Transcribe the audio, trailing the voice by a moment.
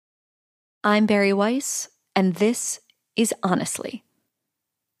I'm Barry Weiss, and this is Honestly.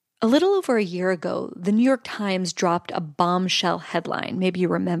 A little over a year ago, the New York Times dropped a bombshell headline. Maybe you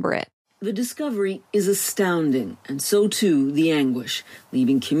remember it. The discovery is astounding, and so too the anguish,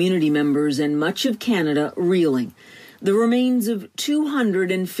 leaving community members and much of Canada reeling. The remains of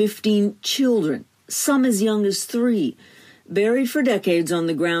 215 children, some as young as 3, buried for decades on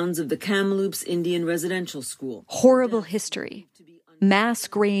the grounds of the Kamloops Indian Residential School. Horrible history. Mass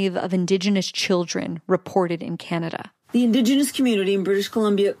grave of Indigenous children reported in Canada. The Indigenous community in British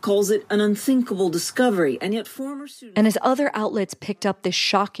Columbia calls it an unthinkable discovery, and yet former students... And as other outlets picked up this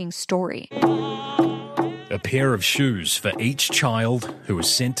shocking story... A pair of shoes for each child who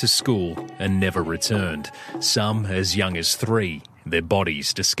was sent to school and never returned, some as young as 3. Their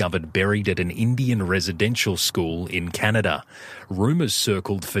bodies discovered buried at an Indian residential school in Canada. Rumours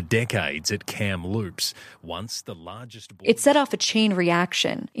circled for decades at Kamloops, once the largest... It set off a chain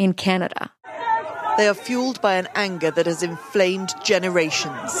reaction in Canada. They are fueled by an anger that has inflamed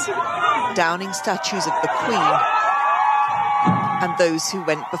generations, downing statues of the Queen and those who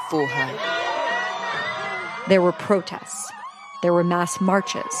went before her. There were protests. There were mass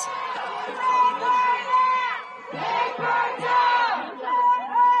marches.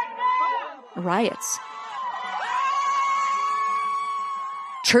 Riots.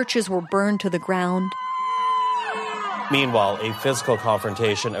 Churches were burned to the ground. Meanwhile, a physical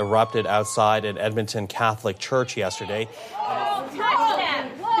confrontation erupted outside an Edmonton Catholic church yesterday.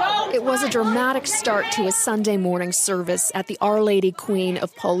 It was a dramatic start to a Sunday morning service at the Our Lady Queen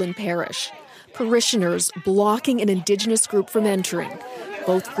of Poland Parish. Parishioners blocking an Indigenous group from entering.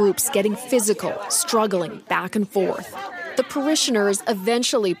 Both groups getting physical, struggling back and forth. The parishioners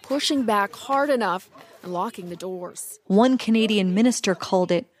eventually pushing back hard enough and locking the doors. One Canadian minister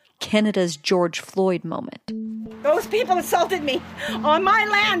called it Canada's George Floyd moment. Those people assaulted me on my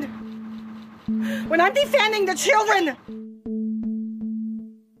land when I'm defending the children.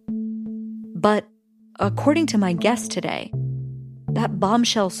 But according to my guest today, that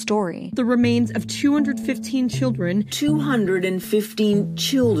bombshell story... The remains of 215 children. 215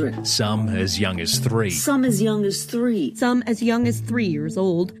 children. Some as young as 3. Some as young as 3. Some as young as 3 years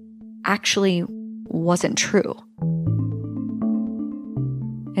old. Actually wasn't true.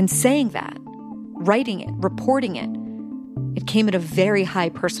 And saying that, writing it, reporting it, it came at a very high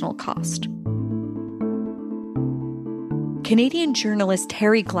personal cost. Canadian journalist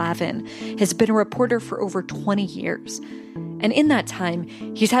Terry Glavin has been a reporter for over 20 years. And in that time,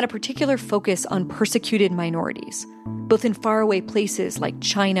 he's had a particular focus on persecuted minorities, both in faraway places like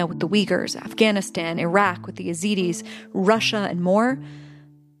China with the Uyghurs, Afghanistan, Iraq with the Yazidis, Russia, and more,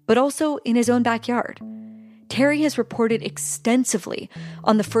 but also in his own backyard. Terry has reported extensively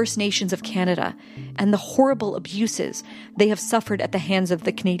on the First Nations of Canada and the horrible abuses they have suffered at the hands of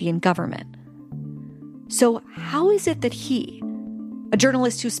the Canadian government. So how is it that he, a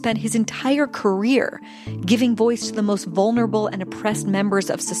journalist who spent his entire career giving voice to the most vulnerable and oppressed members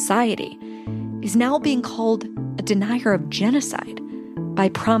of society, is now being called a denier of genocide by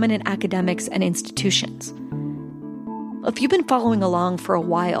prominent academics and institutions? If you've been following along for a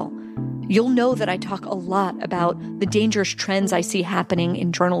while, you'll know that I talk a lot about the dangerous trends I see happening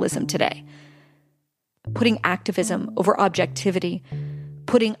in journalism today. Putting activism over objectivity,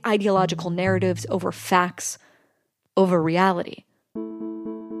 putting ideological narratives over facts, over reality.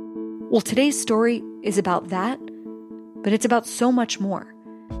 Well, today's story is about that, but it's about so much more.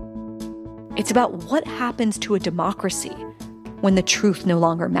 It's about what happens to a democracy when the truth no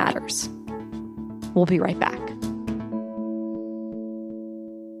longer matters. We'll be right back.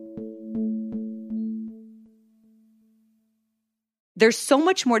 There's so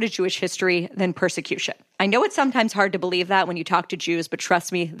much more to Jewish history than persecution. I know it's sometimes hard to believe that when you talk to Jews, but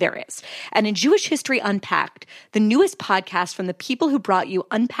trust me, there is. And in Jewish History Unpacked, the newest podcast from the people who brought you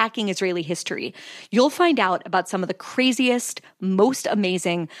Unpacking Israeli History, you'll find out about some of the craziest, most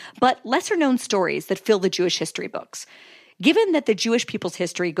amazing, but lesser-known stories that fill the Jewish history books. Given that the Jewish people's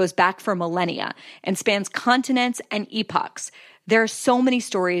history goes back for millennia and spans continents and epochs, there are so many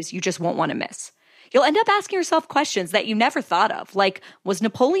stories you just won't want to miss. You'll end up asking yourself questions that you never thought of, like, was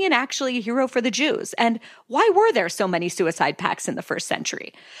Napoleon actually a hero for the Jews? And why were there so many suicide pacts in the first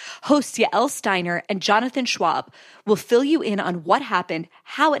century? Hosts Yael Steiner and Jonathan Schwab will fill you in on what happened,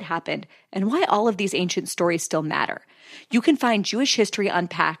 how it happened, and why all of these ancient stories still matter. You can find Jewish History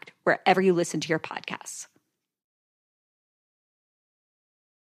Unpacked wherever you listen to your podcasts.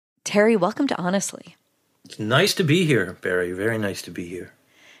 Terry, welcome to Honestly. It's nice to be here, Barry. Very nice to be here.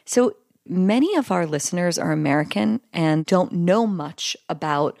 So, many of our listeners are American and don't know much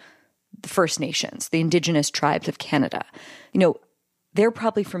about the First Nations, the Indigenous tribes of Canada. You know, they're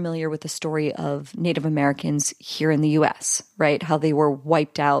probably familiar with the story of Native Americans here in the U.S., right? How they were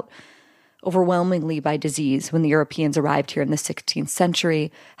wiped out overwhelmingly by disease when the Europeans arrived here in the 16th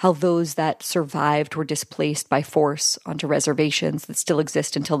century, how those that survived were displaced by force onto reservations that still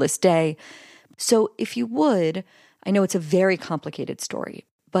exist until this day. So if you would, I know it's a very complicated story,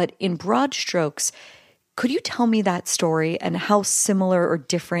 but in broad strokes, could you tell me that story and how similar or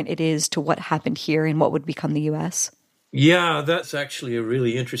different it is to what happened here in what would become the U.S.? Yeah, that's actually a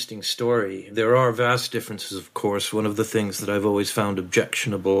really interesting story. There are vast differences, of course. One of the things that I've always found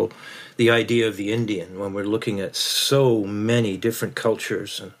objectionable, the idea of the Indian, when we're looking at so many different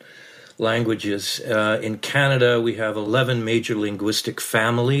cultures and languages. In Canada, we have 11 major linguistic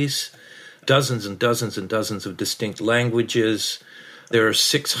families, dozens and dozens and dozens of distinct languages. There are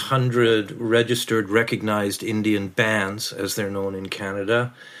 600 registered, recognized Indian bands, as they're known in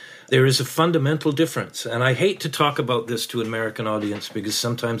Canada. There is a fundamental difference, and I hate to talk about this to an American audience because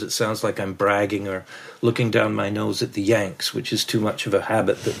sometimes it sounds like I'm bragging or looking down my nose at the Yanks, which is too much of a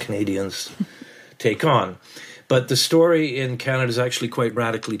habit that Canadians take on. But the story in Canada is actually quite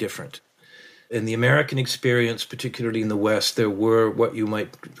radically different. In the American experience, particularly in the West, there were what you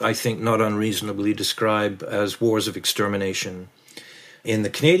might, I think, not unreasonably describe as wars of extermination. In the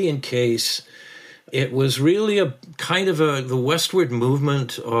Canadian case, it was really a kind of the westward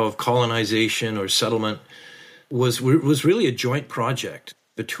movement of colonization or settlement was really a joint project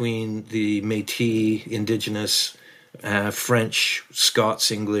between the Métis, Indigenous, French,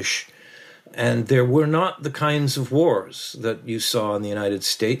 Scots, English, and there were not the kinds of wars that you saw in the United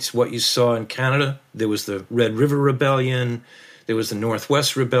States. What you saw in Canada, there was the Red River Rebellion, there was the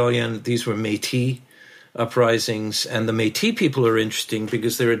Northwest Rebellion. These were Métis uprisings, and the Métis people are interesting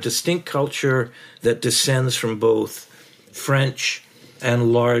because they're a distinct culture that descends from both French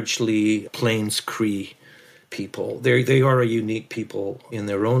and largely Plains Cree people. They are a unique people in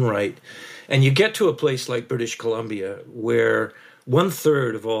their own right. And you get to a place like British Columbia where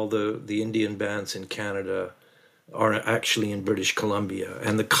 1/3 of all the Indian bands in Canada are actually in British Columbia.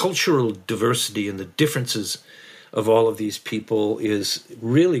 And the cultural diversity and the differences of all of these people is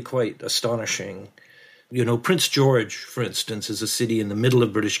really quite astonishing. You know, Prince George, for instance, is a city in the middle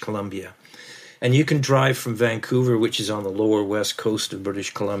of British Columbia. And you can drive from Vancouver, which is on the lower west coast of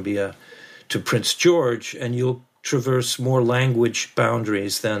British Columbia, to Prince George, and you'll traverse more language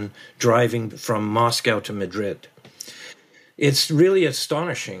boundaries than driving from Moscow to Madrid. It's really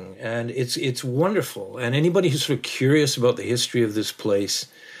astonishing, and it's wonderful. And anybody who's sort of curious about the history of this place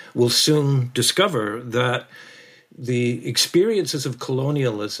will soon discover that the experiences of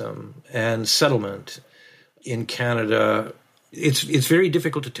colonialism and settlement in Canada, it's very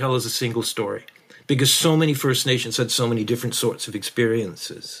difficult to tell as a single story because so many First Nations had so many different sorts of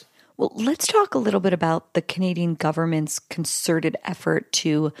experiences. Well, let's talk a little bit about the Canadian government's concerted effort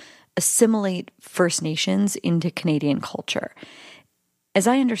to assimilate First Nations into Canadian culture. As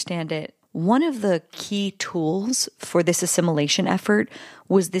I understand it, one of the key tools for this assimilation effort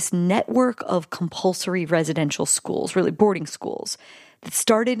was this network of compulsory residential schools, really boarding schools, that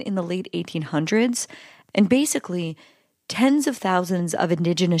started in the late 1800s. And basically, tens of thousands of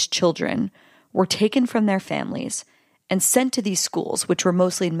Indigenous children were taken from their families and sent to these schools, which were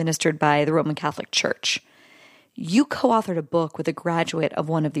mostly administered by the Roman Catholic Church. You co-authored a book with a graduate of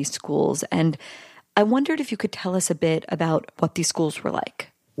one of these schools, and I wondered if you could tell us a bit about what these schools were like.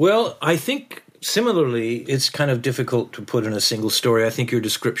 Well, I think similarly, it's kind of difficult to put in a single story. I think your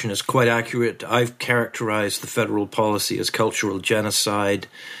description is quite accurate. I've characterized the federal policy as cultural genocide.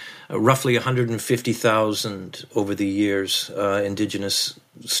 Roughly 150,000 over the years, Indigenous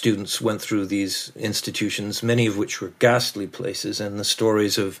students went through these institutions, many of which were ghastly places, and the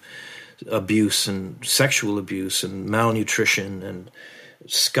stories of abuse and sexual abuse and malnutrition and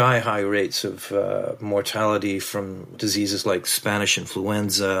sky-high rates of mortality from diseases like Spanish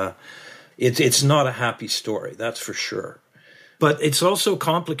influenza. It's not a happy story, that's for sure. But it's also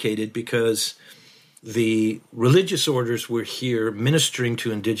complicated because the religious orders were here ministering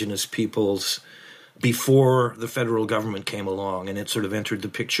to Indigenous peoples before the federal government came along, and it sort of entered the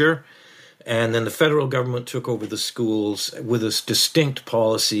picture. And then the federal government took over the schools with this distinct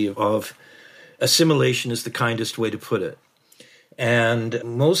policy of assimilation is the kindest way to put it. And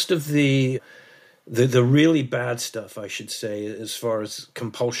most of the really bad stuff, I should say, as far as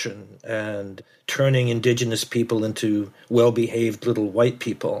compulsion and turning Indigenous people into well-behaved little white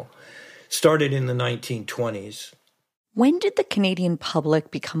people, started in the 1920s. When did the Canadian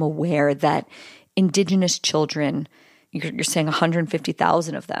public become aware that Indigenous children, you're saying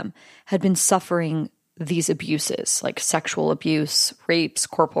 150,000 of them, had been suffering these abuses, like sexual abuse, rapes,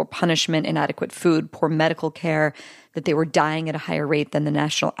 corporal punishment, inadequate food, poor medical care, that they were dying at a higher rate than the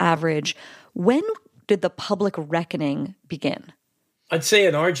national average. When did the public reckoning begin? I'd say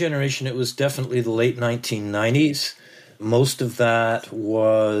in our generation, it was definitely the late 1990s. Most of that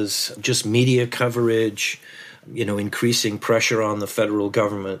was just media coverage, increasing pressure on the federal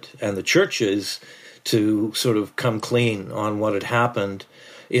government and the churches to sort of come clean on what had happened.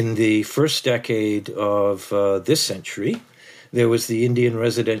 In the first decade of this century, there was the Indian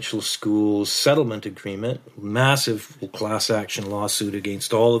Residential Schools Settlement Agreement, massive class action lawsuit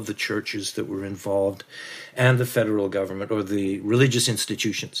against all of the churches that were involved and the federal government, or the religious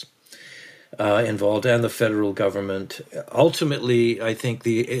institutions involved and the federal government. Ultimately, I think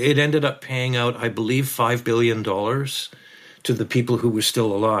it ended up paying out, I believe, $5 billion to the people who were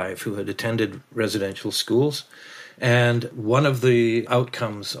still alive, who had attended residential schools. And one of the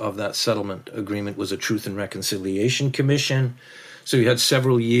outcomes of that settlement agreement was a Truth and Reconciliation Commission. So you had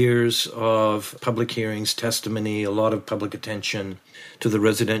several years of public hearings, testimony, a lot of public attention to the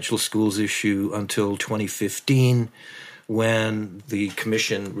residential schools issue until 2015, when the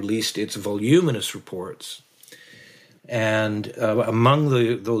commission released its voluminous reports. And among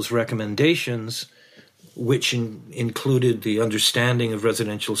those recommendations, which included the understanding of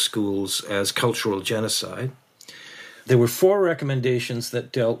residential schools as cultural genocide, there were 4 recommendations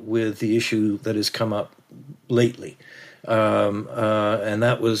that dealt with the issue that has come up lately. And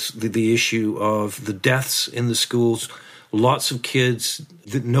that was the issue of the deaths in the schools. Lots of kids,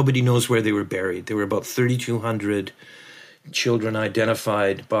 nobody knows where they were buried. There were about 3,200 children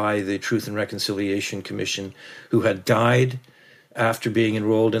identified by the Truth and Reconciliation Commission who had died after being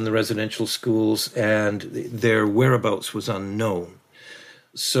enrolled in the residential schools, and their whereabouts was unknown.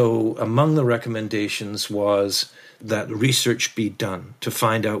 So among the recommendations was that research be done to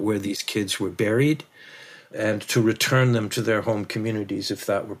find out where these kids were buried and to return them to their home communities if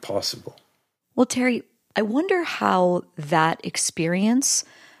that were possible. Well, Terry, I wonder how that experience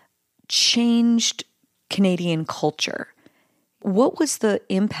changed Canadian culture. What was the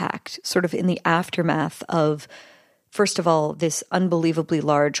impact sort of in the aftermath of, first of all, this unbelievably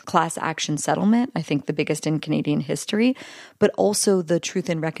large class action settlement, I think the biggest in Canadian history, but also the Truth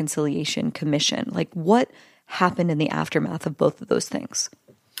and Reconciliation Commission? Like, what happened in the aftermath of both of those things?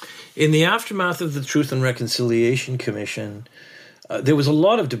 In the aftermath of the Truth and Reconciliation Commission, there was a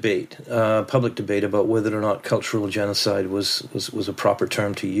lot of debate, public debate, about whether or not cultural genocide was a proper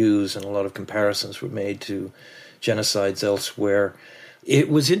term to use, and a lot of comparisons were made to genocides elsewhere. It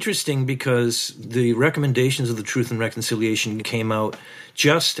was interesting because the recommendations of the Truth and Reconciliation came out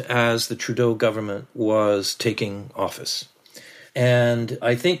just as the Trudeau government was taking office. And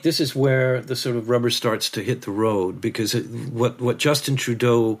I think this is where the sort of rubber starts to hit the road, because what Justin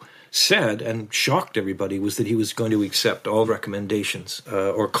Trudeau said and shocked everybody was that he was going to accept all recommendations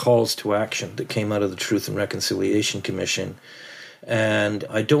or calls to action that came out of the Truth and Reconciliation Commission. And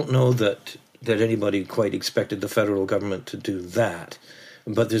I don't know that anybody quite expected the federal government to do that.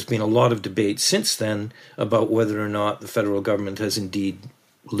 But there's been a lot of debate since then about whether or not the federal government has indeed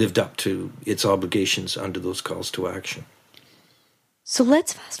lived up to its obligations under those calls to action. So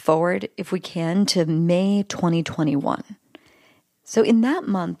let's fast forward, if we can, to May 2021. So in that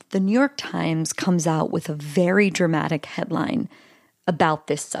month, the New York Times comes out with a very dramatic headline about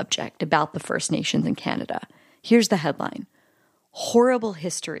this subject, about the First Nations in Canada. Here's the headline: "Horrible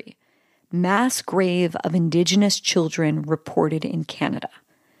History. Mass grave of Indigenous children reported in Canada."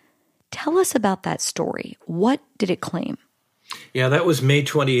 Tell us about that story. What did it claim? Yeah, that was May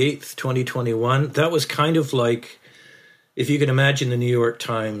 28th, 2021. That was kind of like, if you can imagine the New York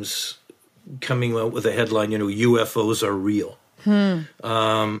Times coming out with a headline, UFOs are real.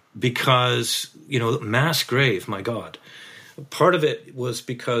 Because, mass grave, my God. Part of it was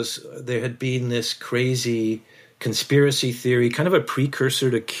because there had been this crazy conspiracy theory, kind of a precursor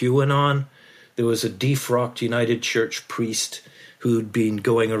to QAnon. There was a defrocked United Church priest who'd been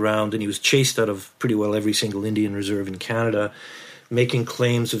going around, and he was chased out of pretty well every single Indian reserve in Canada, making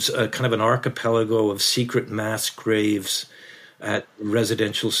claims of kind of an archipelago of secret mass graves at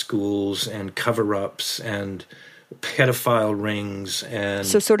residential schools and cover-ups and pedophile rings. And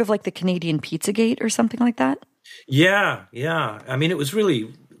so sort of like the Canadian Pizzagate or something like that? Yeah. I mean, it was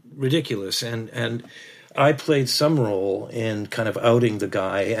really ridiculous. And I played some role in kind of outing the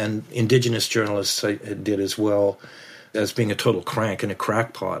guy, and Indigenous journalists did as well, as being a total crank and a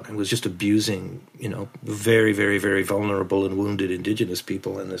crackpot, and was just abusing, very, very, very vulnerable and wounded Indigenous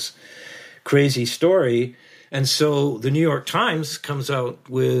people in this crazy story. And so the New York Times comes out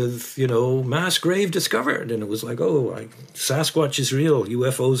with, mass grave discovered. And it was like, Sasquatch is real,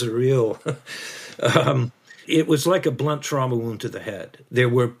 UFOs are real. It was like a blunt trauma wound to the head. There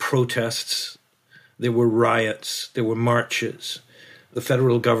were protests, there were riots, there were marches. The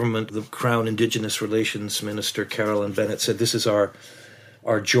federal government, the Crown Indigenous Relations Minister, Carolyn Bennett, said this is our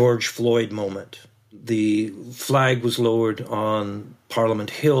George Floyd moment. The flag was lowered on Parliament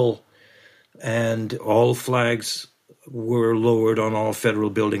Hill, and all flags were lowered on all federal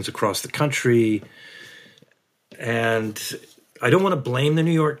buildings across the country. And I don't want to blame the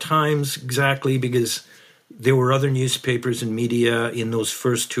New York Times exactly, because there were other newspapers and media in those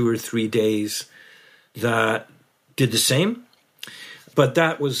first 2 or 3 days that did the same. But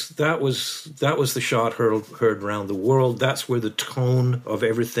that was the shot heard around the world. That's where the tone of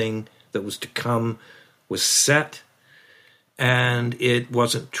everything that was to come was set, and it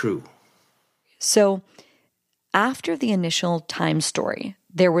wasn't true. So after the initial Times story,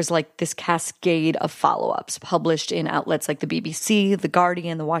 there was like this cascade of follow-ups published in outlets like the BBC, The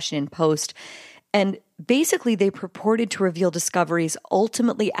Guardian, The Washington Post, and basically they purported to reveal discoveries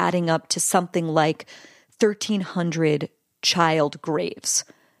ultimately adding up to something like 1,300 child graves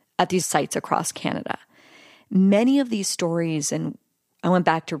at these sites across Canada. Many of these stories, and I went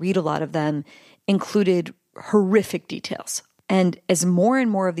back to read a lot of them, included horrific details. And as more and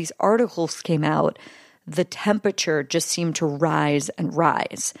more of these articles came out, the temperature just seemed to rise and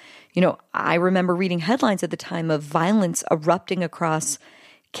rise. You know, I remember reading headlines at the time of violence erupting across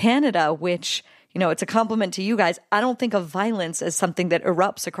Canada, which, you know, it's a compliment to you guys. I don't think of violence as something that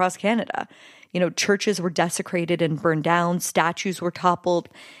erupts across Canada. You know, churches were desecrated and burned down. Statues were toppled.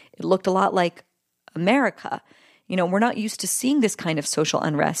 It looked a lot like America. You know, we're not used to seeing this kind of social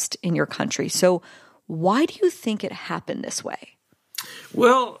unrest in your country. So why do you think it happened this way?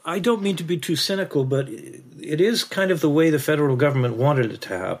 Well, I don't mean to be too cynical, but it is kind of the way the federal government wanted it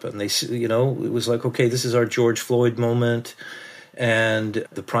to happen. They, you know, it was like, okay, this is our George Floyd moment. And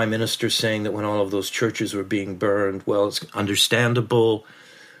the prime minister saying that when all of those churches were being burned, well, it's understandable.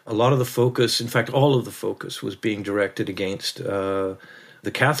 A lot of the focus, in fact, all of the focus was being directed against the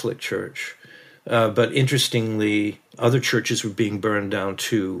Catholic Church. But interestingly, other churches were being burned down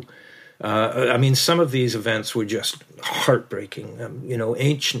too. I mean, some of these events were just heartbreaking. You know,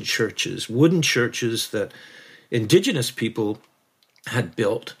 ancient churches, wooden churches that Indigenous people had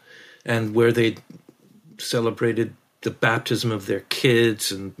built, and where they celebrated the baptism of their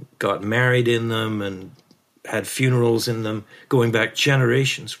kids and got married in them and had funerals in them, going back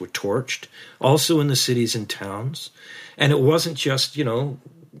generations, were torched, also in the cities and towns. And it wasn't just, you know,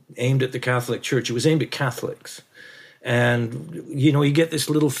 aimed at the Catholic Church. It was aimed at Catholics. And, you know, you get this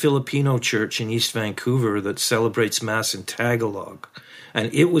little Filipino church in East Vancouver that celebrates Mass in Tagalog,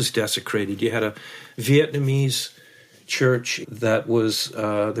 and it was desecrated. You had a Vietnamese church that was,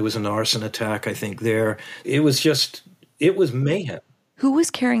 there was an arson attack, I think, there. It was mayhem. Who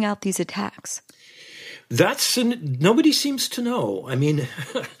was carrying out these attacks? Nobody seems to know. I mean,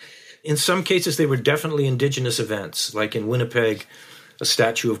 in some cases, they were definitely Indigenous events. Like in Winnipeg, a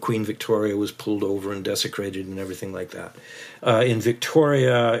statue of Queen Victoria was pulled over and desecrated and everything like that. In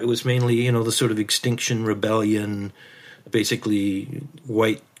Victoria, it was mainly, you know, the sort of Extinction Rebellion, basically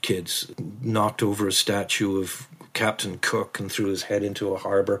white kids knocked over a statue of Captain Cook and threw his head into a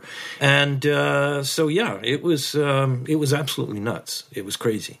harbor. And so, yeah, it was absolutely nuts. It was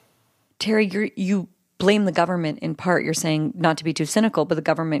crazy. Terry, you blame the government in part. You're saying, not to be too cynical, but the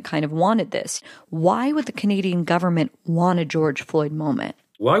government kind of wanted this. Why would the Canadian government want a George Floyd moment?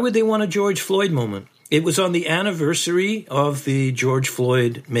 Why would they want a George Floyd moment? It was on the anniversary of the George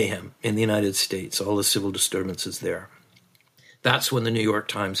Floyd mayhem in the United States, all the civil disturbances there. That's when the New York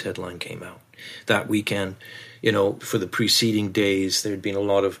Times headline came out. That weekend, you know, for the preceding days, there'd been a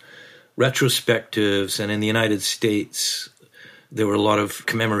lot of retrospectives, and in the United States, there were a lot of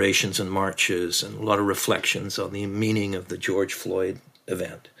commemorations and marches and a lot of reflections on the meaning of the George Floyd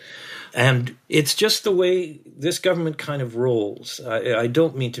event. And it's just the way this government kind of rolls. I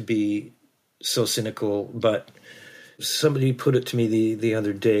don't mean to be so cynical, but somebody put it to me the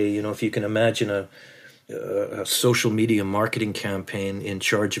other day, you know, if you can imagine a social media marketing campaign in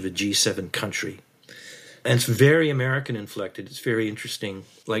charge of a G7 country. And it's very American-inflected. It's very interesting.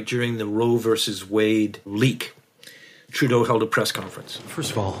 Like during the Roe versus Wade leak, Trudeau held a press conference.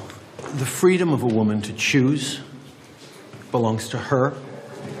 First of all, the freedom of a woman to choose belongs to her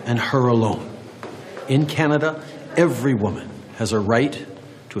and her alone. In Canada, every woman has a right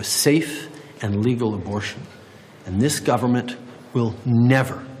to a safe and legal abortion. And this government will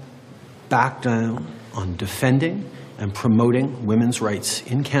never back down on defending and promoting women's rights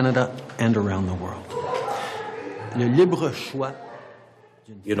in Canada and around the world. Le libre choix.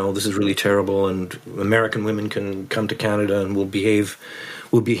 You know, this is really terrible, and American women can come to Canada and will behave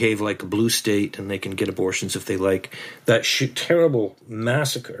will behave like a blue state and they can get abortions if they like. That terrible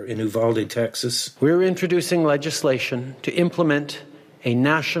massacre in Uvalde, Texas. We're introducing legislation to implement a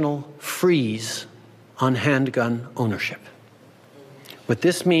national freeze on handgun ownership. What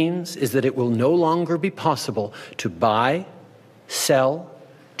this means is that it will no longer be possible to buy, sell,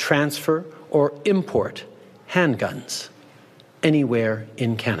 transfer, or import handguns anywhere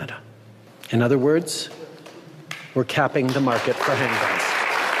in Canada. In other words, we're capping the market for handguns.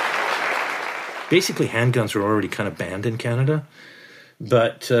 Basically, handguns are already kind of banned in Canada,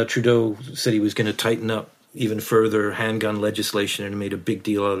 but Trudeau said he was going to tighten up even further handgun legislation and made a big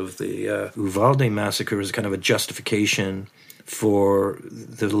deal out of the Uvalde massacre as kind of a justification for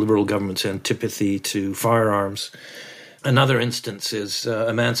the Liberal government's antipathy to firearms. Another instance is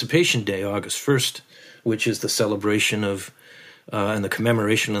Emancipation Day, August 1st, which is the celebration of and the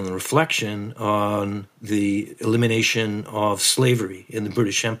commemoration and the reflection on the elimination of slavery in the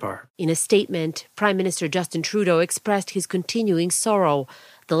British Empire. In a statement, Prime Minister Justin Trudeau expressed his continuing sorrow.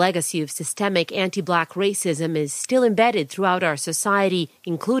 The legacy of systemic anti-Black racism is still embedded throughout our society,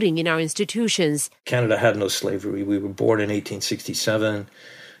 including in our institutions. Canada had no slavery. We were born in 1867.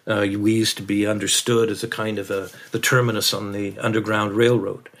 We used to be understood as a kind of the terminus on the Underground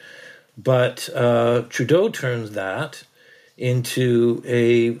Railroad. But Trudeau turns that into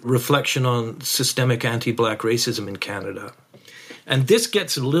a reflection on systemic anti-Black racism in Canada. And this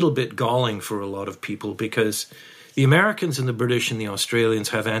gets a little bit galling for a lot of people because the Americans and the British and the Australians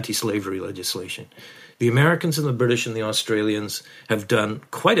have anti-slavery legislation. The Americans and the British and the Australians have done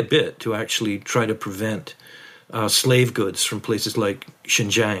quite a bit to actually try to prevent slave goods from places like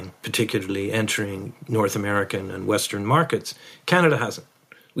Xinjiang, particularly entering North American and Western markets. Canada hasn't.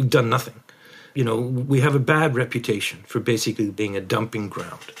 We've done nothing. You know, we have a bad reputation for basically being a dumping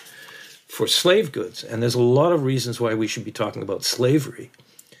ground for slave goods. And there's a lot of reasons why we should be talking about slavery.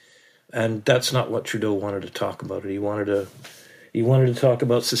 And that's not what Trudeau wanted to talk about. He wanted to talk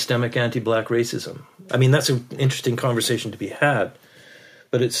about systemic anti-Black racism. I mean, that's an interesting conversation to be had.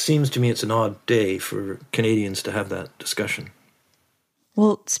 But it seems to me it's an odd day for Canadians to have that discussion.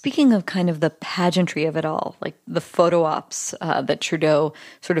 Well, speaking of kind of the pageantry of it all, like the photo ops that Trudeau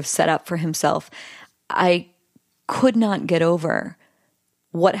sort of set up for himself, I could not get over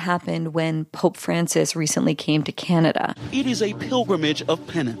what happened when Pope Francis recently came to Canada. It is a pilgrimage of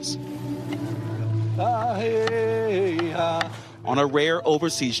penance. On a rare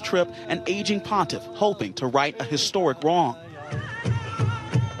overseas trip, an aging pontiff hoping to right a historic wrong.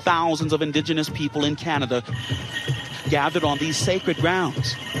 Thousands of Indigenous people in Canada gathered on these sacred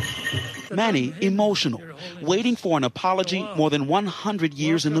grounds. Many emotional, waiting for an apology more than 100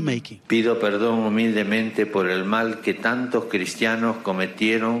 years in the making. Pido perdón humildemente por el mal que tantos cristianos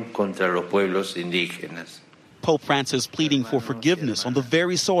cometieron contra los pueblos indígenas. Pope Francis pleading for forgiveness on the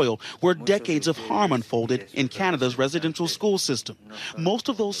very soil where decades of harm unfolded in Canada's residential school system. Most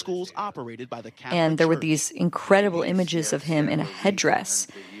of those schools operated by the Catholic And there were Church. these incredible images of him in a headdress.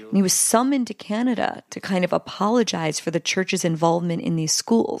 And he was summoned to Canada to kind of apologize for the church's involvement in these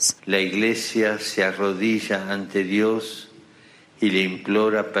schools. La iglesia se arrodilla ante Dios y le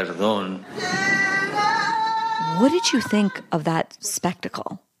implora perdón. What did you think of that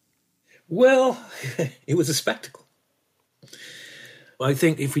spectacle? Well, it was a spectacle. I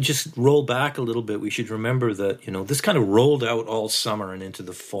think if we just roll back a little bit, we should remember that, you know, this kind of rolled out all summer and into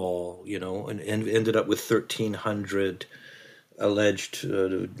the fall, you know, and ended up with 1,300 alleged,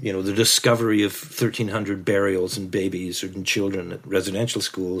 the discovery of 1,300 burials and babies and children at residential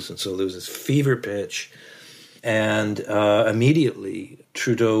schools. And so there was this fever pitch. And immediately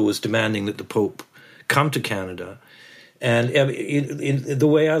Trudeau was demanding that the Pope come to Canada. And in the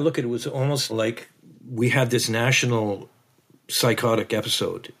way I look at it, was almost like we had this national psychotic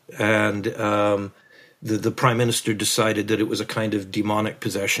episode. And the Prime Minister decided that it was a kind of demonic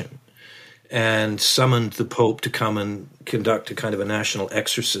possession and summoned the Pope to come and conduct a kind of a national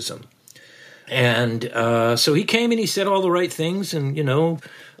exorcism. And so he came and he said all the right things and, you know,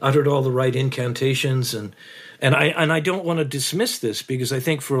 uttered all the right incantations. And I don't want to dismiss this because I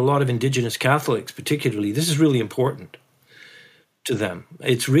think for a lot of Indigenous Catholics particularly, this is really important to them.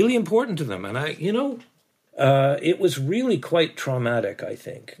 It's really important to them. And it was really quite traumatic, I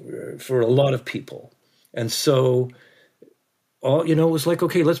think, for a lot of people. And so, it was like,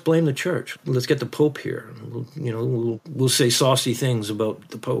 okay, let's blame the church. Let's get the Pope here. We'll say saucy things about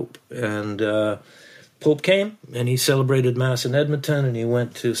the Pope. And Pope came, and he celebrated Mass in Edmonton, and he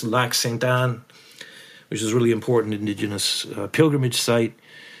went to Lac Sainte-Anne, which is a really important Indigenous pilgrimage site.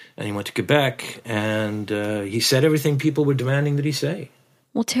 And he went to Quebec, and he said everything people were demanding that he say.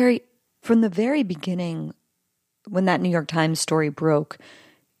 Well, Terry, from the very beginning, when that New York Times story broke,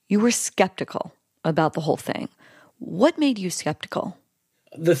 you were skeptical about the whole thing. What made you skeptical?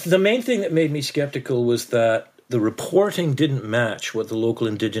 The main thing that made me skeptical was that the reporting didn't match what the local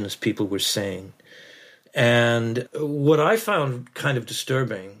Indigenous people were saying. And what I found kind of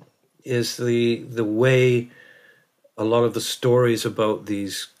disturbing is the way a lot of the stories about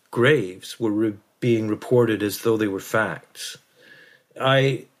these graves were being reported as though they were facts.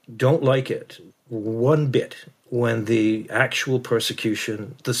 I don't like it one bit when the actual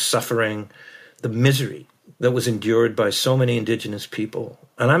persecution, the suffering, the misery that was endured by so many Indigenous people,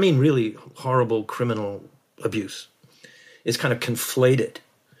 and I mean really horrible criminal abuse, is kind of conflated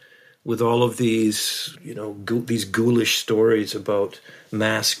with all of these, these ghoulish stories about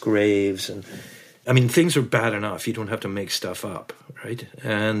mass graves. And I mean, things are bad enough. You don't have to make stuff up, right?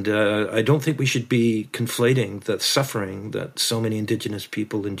 And I don't think we should be conflating the suffering that so many Indigenous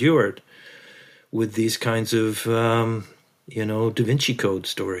people endured with these kinds of, Da Vinci Code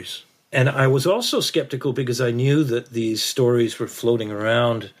stories. And I was also skeptical because I knew that these stories were floating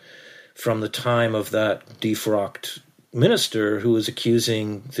around from the time of that defrocked minister who was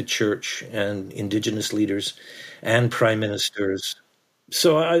accusing the church and Indigenous leaders and prime ministers.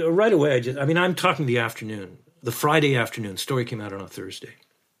 So right away, I'm talking the Friday afternoon. Story came out on a Thursday.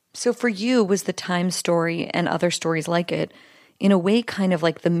 So for you, was the Times story and other stories like it, in a way, kind of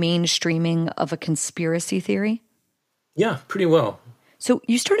like the mainstreaming of a conspiracy theory? Yeah, pretty well. So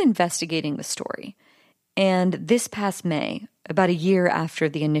you started investigating the story. And this past May, about a year after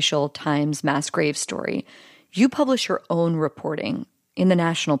the initial Times mass grave story, you published your own reporting in the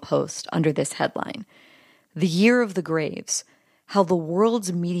National Post under this headline, "The Year of the Graves, How the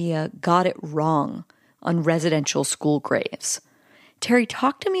World's Media Got It Wrong on Residential School Graves." Terry,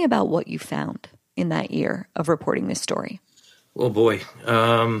 talk to me about what you found in that year of reporting this story. Oh, boy.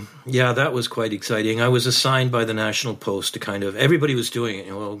 That was quite exciting. I was assigned by the National Post to everybody was doing it.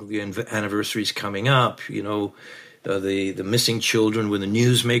 The anniversary's coming up, the missing children were the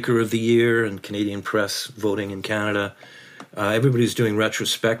newsmaker of the year and Canadian press voting in Canada. Everybody's doing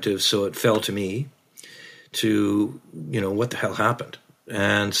retrospective, so it fell to me to, what the hell happened?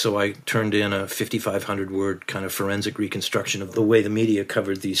 And so I turned in a 5,500-word kind of forensic reconstruction of the way the media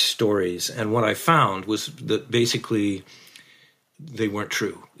covered these stories. And what I found was that basically they weren't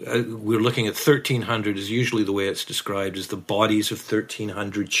true. We're looking at 1,300 is usually the way it's described, as the bodies of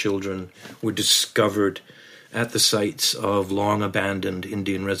 1,300 children were discovered at the sites of long-abandoned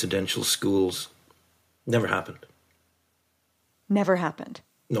Indian residential schools. Never happened. Never happened?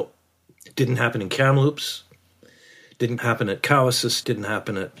 No. It didn't happen in Kamloops. Didn't happen at Cowessess. Didn't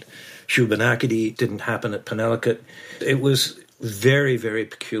happen at Shubenacadie. Didn't happen at Penelakut. It was very, very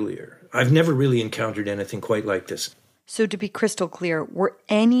peculiar. I've never really encountered anything quite like this. So to be crystal clear, were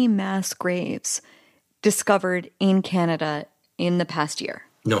any mass graves discovered in Canada in the past year?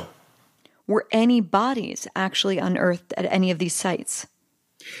 No. Were any bodies actually unearthed at any of these sites?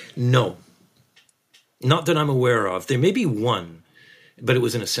 No. Not that I'm aware of. There may be one, but it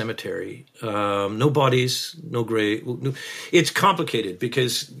was in a cemetery. No bodies, no grave. No. It's complicated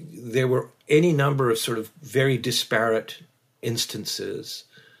because there were any number of sort of very disparate instances,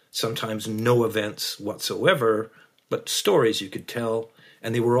 sometimes no events whatsoever, but stories you could tell,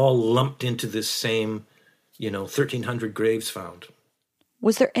 and they were all lumped into this same, 1,300 graves found.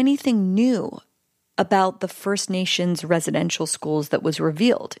 Was there anything new about the First Nations residential schools that was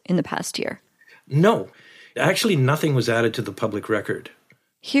revealed in the past year? No. Actually, nothing was added to the public record.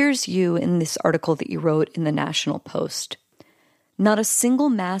 Here's you in this article that you wrote in the National Post. Not a single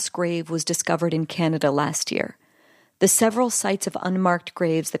mass grave was discovered in Canada last year. The several sites of unmarked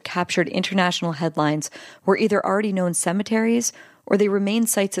graves that captured international headlines were either already known cemeteries or they remain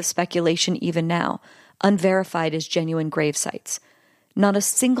sites of speculation even now, unverified as genuine grave sites. Not a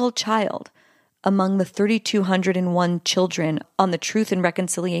single child among the 3,201 children on the Truth and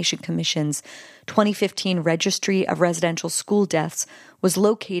Reconciliation Commission's 2015 Registry of Residential School Deaths was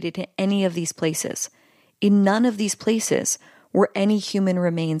located in any of these places. In none of these places were any human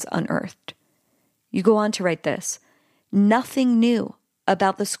remains unearthed. You go on to write this. Nothing new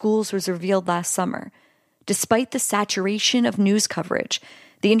about the schools was revealed last summer. Despite the saturation of news coverage,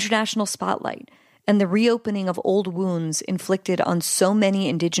 the international spotlight, and the reopening of old wounds inflicted on so many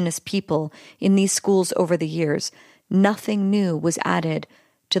Indigenous people in these schools over the years, nothing new was added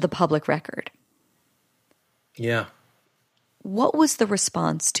to the public record. Yeah. What was the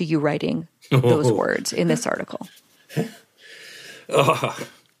response to you writing those words in this article?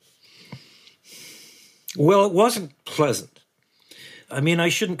 Well, it wasn't pleasant. I mean, I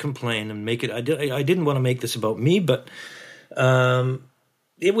shouldn't complain and make it. I didn't want to make this about me, but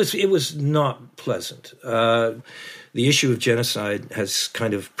It was not pleasant. The issue of genocide has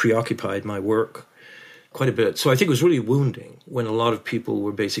kind of preoccupied my work quite a bit. So I think it was really wounding when a lot of people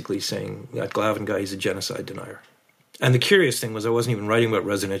were basically saying that Glavin guy is a genocide denier. And the curious thing was I wasn't even writing about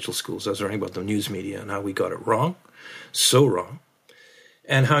residential schools. I was writing about the news media and how we got it wrong, so wrong,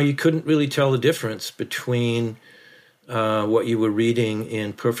 and how you couldn't really tell the difference between what you were reading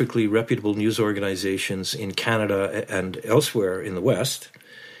in perfectly reputable news organizations in Canada and elsewhere in the West,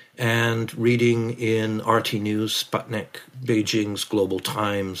 and reading in RT News, Sputnik, Beijing's Global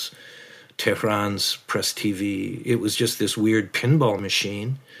Times, Tehran's Press TV. It was just this weird pinball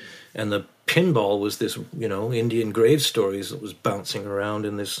machine, and the pinball was this, Indian grave stories that was bouncing around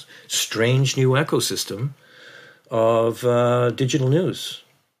in this strange new ecosystem of digital news.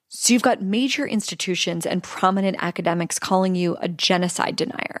 So you've got major institutions and prominent academics calling you a genocide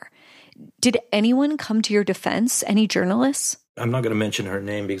denier. Did anyone come to your defense? Any journalists? I'm not going to mention her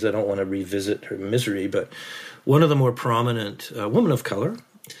name because I don't want to revisit her misery, but one of the more prominent women of color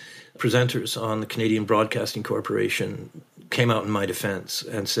presenters on the Canadian Broadcasting Corporation came out in my defense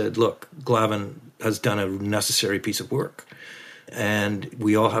and said, look, Glavin has done a necessary piece of work, and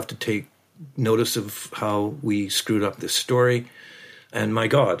we all have to take notice of how we screwed up this story. And my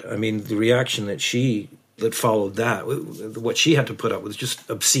God, I mean, the reaction that followed that, what she had to put up was just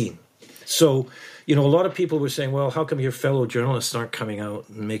obscene. So, a lot of people were saying, well, how come your fellow journalists aren't coming out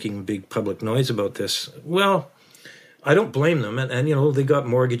and making big public noise about this? Well, I don't blame them. And they got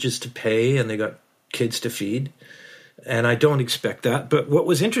mortgages to pay and they got kids to feed. And I don't expect that. But what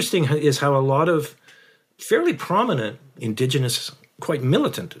was interesting is how a lot of fairly prominent Indigenous, quite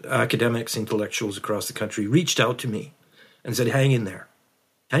militant academics, intellectuals across the country reached out to me and said, hang in there.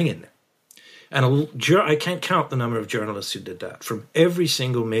 And I can't count the number of journalists who did that from every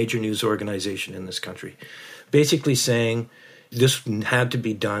single major news organization in this country, basically saying this had to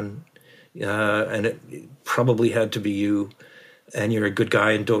be done, and it probably had to be you, and you're a good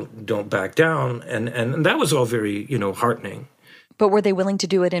guy and don't back down. And that was all very, heartening. But were they willing to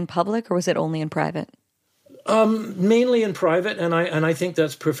do it in public, or was it only in private? Mainly in private, and I think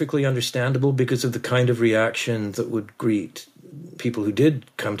that's perfectly understandable because of the kind of reaction that would greet people who did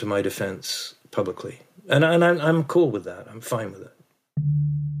come to my defense publicly. And I'm cool with that. I'm fine with it.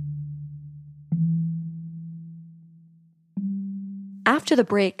 After the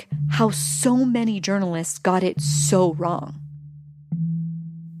break, how so many journalists got it so wrong.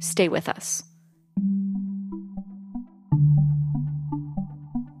 Stay with us.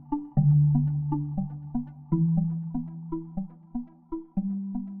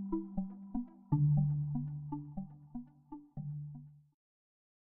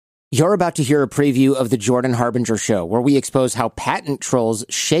 You're about to hear a preview of The Jordan Harbinger Show, where we expose how patent trolls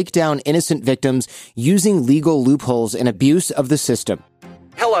shake down innocent victims using legal loopholes and abuse of the system.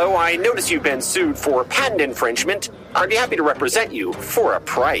 Hello, I notice you've been sued for patent infringement. I'd be happy to represent you for a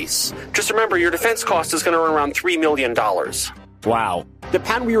price. Just remember, your defense cost is going to run around $3 million. Wow. The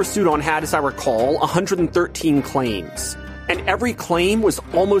patent we were sued on had, as I recall, 113 claims. And every claim was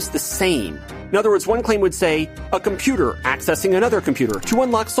almost the same. In other words, one claim would say, a computer accessing another computer to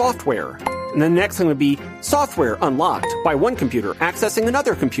unlock software. And then the next thing would be, software unlocked by one computer accessing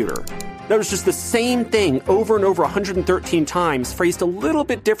another computer. That was just the same thing over and over 113 times, phrased a little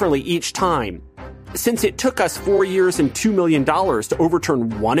bit differently each time. Since it took us 4 years and $2 million to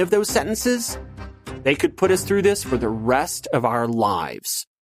overturn one of those sentences, they could put us through this for the rest of our lives.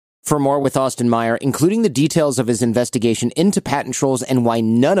 For more with Austin Meyer, including the details of his investigation into patent trolls and why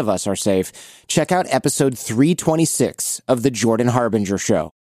none of us are safe, check out episode 326 of The Jordan Harbinger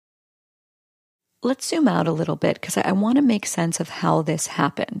Show. Let's zoom out a little bit because I want to make sense of how this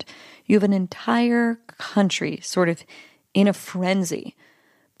happened. You have an entire country sort of in a frenzy,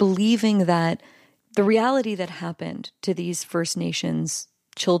 believing that the reality that happened to these First Nations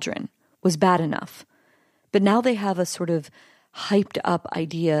children was bad enough. But now they have a sort of hyped up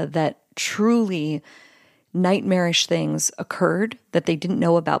idea that truly nightmarish things occurred that they didn't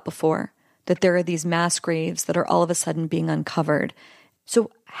know about before, that there are these mass graves that are all of a sudden being uncovered.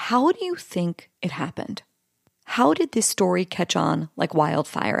 So how do you think it happened? How did this story catch on like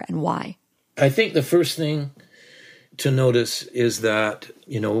wildfire, and why? I think the first thing to notice is that,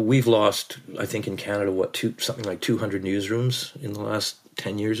 we've lost, I think in Canada, something like 200 newsrooms in the last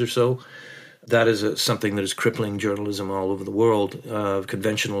 10 years or so. That is something that is crippling journalism all over the world.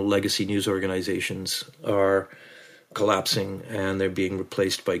 Conventional legacy news organizations are collapsing and they're being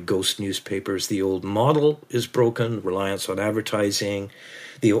replaced by ghost newspapers. The old model is broken, reliance on advertising,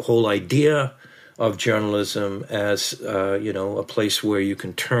 the whole idea of journalism as, a place where you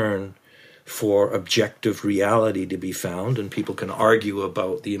can turn for objective reality to be found, and people can argue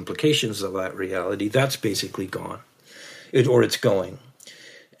about the implications of that reality, that's basically gone, or it's going.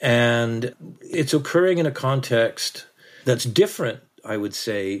 And it's occurring in a context that's different, I would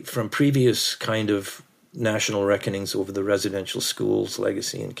say, from previous kind of national reckonings over the residential schools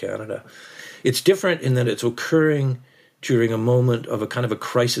legacy in Canada. It's different in that it's occurring during a moment of a kind of a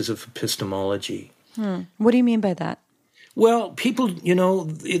crisis of epistemology. What do you mean by that? Well, people,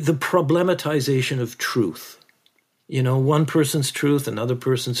 the problematization of truth. One person's truth, another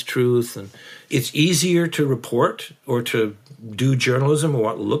person's truth. And it's easier to report or to do journalism or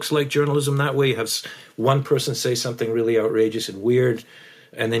what looks like journalism that way. You have one person say something really outrageous and weird,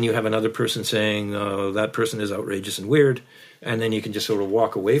 and then you have another person saying, that person is outrageous and weird, and then you can just sort of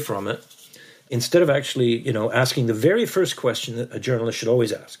walk away from it. Instead of actually, asking the very first question that a journalist should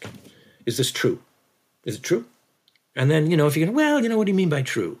always ask, is this true? Is it true? And then, if you go, what do you mean by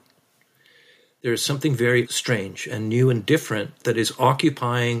true? There's something very strange and new and different that is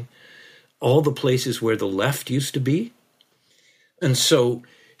occupying all the places where the left used to be. And so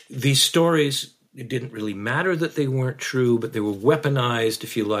these stories, it didn't really matter that they weren't true, but they were weaponized,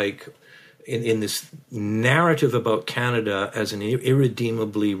 if you like, in this narrative about Canada as an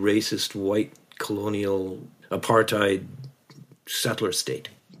irredeemably racist, white, colonial, apartheid settler state.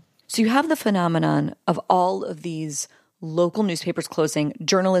 So you have the phenomenon of all of these local newspapers closing,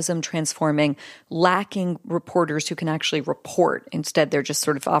 journalism transforming, lacking reporters who can actually report. Instead, they're just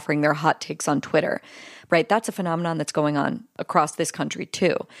sort of offering their hot takes on Twitter, right? That's a phenomenon that's going on across this country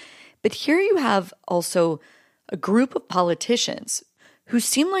too. But here you have also a group of politicians who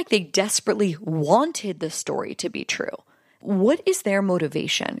seem like they desperately wanted the story to be true. What is their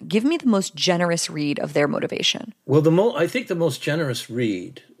motivation? Give me the most generous read of their motivation. Well, I think the most generous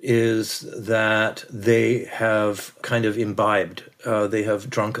read is that they have kind of imbibed, they have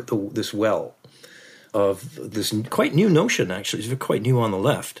drunk at this well of this quite new notion, actually, it's quite new on the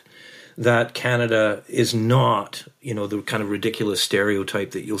left, that Canada is not, the kind of ridiculous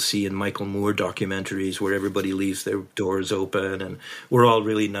stereotype that you'll see in Michael Moore documentaries where everybody leaves their doors open and we're all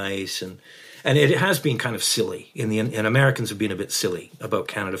really nice. And it has been kind of silly, and Americans have been a bit silly about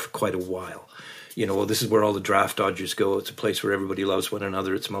Canada for quite a while. This is where all the draft dodgers go. It's a place where everybody loves one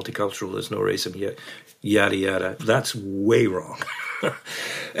another. It's multicultural. There's no racism, yada, yada. That's way wrong.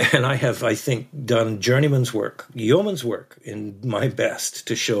 And I have, I think, done journeyman's work, yeoman's work in my best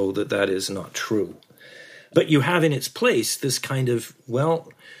to show that that is not true. But you have in its place this kind of,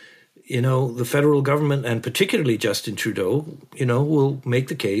 the federal government, and particularly Justin Trudeau, will make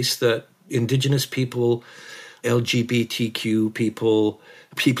the case that Indigenous people, LGBTQ people,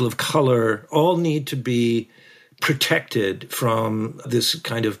 people of color, all need to be protected from this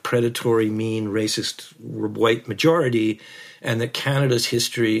kind of predatory, mean, racist white majority, and that Canada's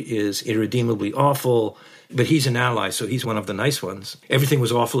history is irredeemably awful, but he's an ally, so he's one of the nice ones. Everything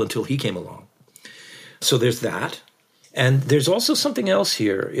was awful until he came along. So there's that. And there's also something else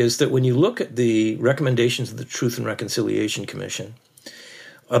here, is that when you look at the recommendations of the Truth and Reconciliation Commission,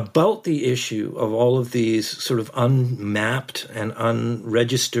 about the issue of all of these sort of unmapped and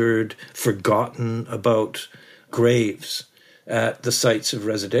unregistered, forgotten about graves at the sites of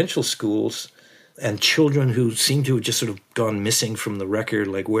residential schools and children who seem to have just sort of gone missing from the record,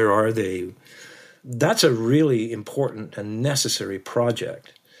 like where are they? That's a really important and necessary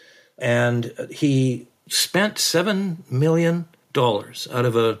project. And he spent $7 million out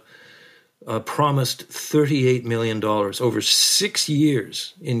of a promised $38 million over 6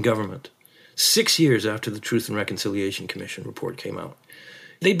 years in government, 6 years after the Truth and Reconciliation Commission report came out.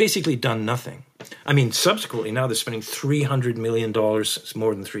 They'd basically done nothing. I mean, subsequently, now they're spending $300 million. It's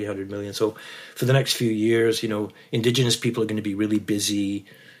more than $300 million. So for the next few years, Indigenous people are going to be really busy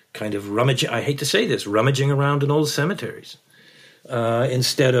kind of rummaging, I hate to say this, rummaging around in old cemeteries.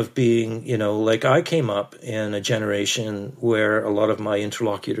 Instead of being, like I came up in a generation where a lot of my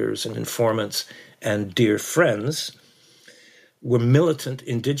interlocutors and informants and dear friends were militant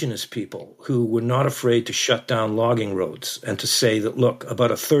Indigenous people who were not afraid to shut down logging roads and to say that, look,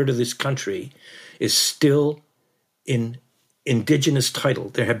 about a third of this country is still in Indigenous title.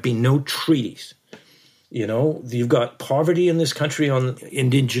 There have been no treaties. You've got poverty in this country on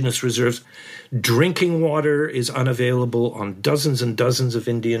Indigenous reserves. Drinking water is unavailable on dozens and dozens of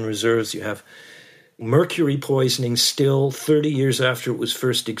Indian reserves. You have mercury poisoning still 30 years after it was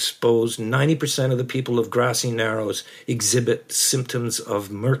first exposed. 90% of the people of Grassy Narrows exhibit symptoms of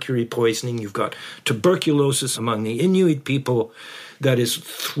mercury poisoning. You've got tuberculosis among the Inuit people that is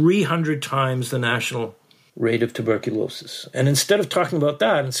 300 times the national rate of tuberculosis. And instead of talking about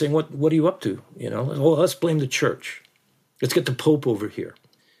that and saying, what are you up to? Let's blame the church. Let's get the Pope over here.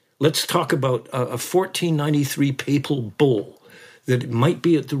 Let's talk about a 1493 papal bull that might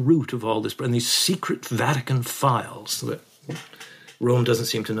be at the root of all this, and these secret Vatican files that Rome doesn't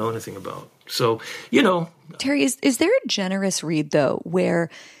seem to know anything about. So, Terry, is there a generous read, though, where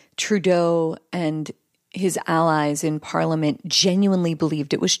Trudeau and his allies in Parliament genuinely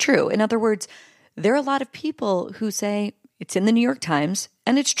believed it was true? In other words, there are a lot of people who say it's in the New York Times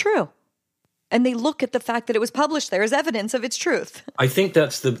and it's true. And they look at the fact that it was published there as evidence of its truth. I think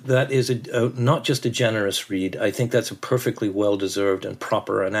that is not just a generous read. I think that's a perfectly well-deserved and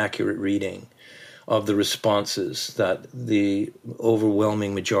proper and accurate reading of the responses that the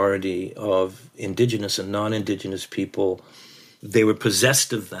overwhelming majority of Indigenous and non-Indigenous people, they were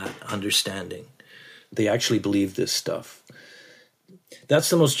possessed of that understanding. They actually believed this stuff. That's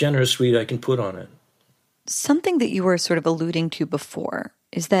the most generous read I can put on it. Something that you were sort of alluding to before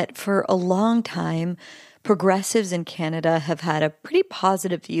is that for a long time, progressives in Canada have had a pretty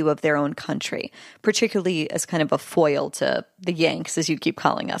positive view of their own country, particularly as kind of a foil to the Yanks, as you keep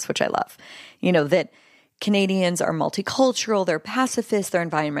calling us, which I love. That Canadians are multicultural, they're pacifist, they're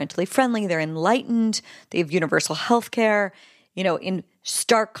environmentally friendly, they're enlightened, they have universal health care, in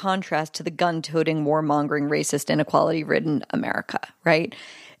stark contrast to the gun-toting, warmongering, racist, inequality-ridden America, right?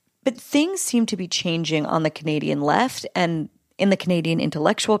 But things seem to be changing on the Canadian left and in the Canadian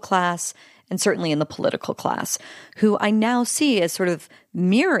intellectual class, and certainly in the political class, who I now see as sort of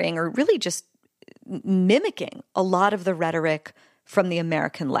mirroring or really just mimicking a lot of the rhetoric from the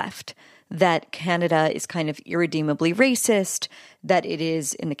American left, that Canada is kind of irredeemably racist, that it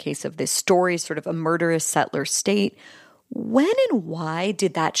is, in the case of this story, sort of a murderous settler state. When and why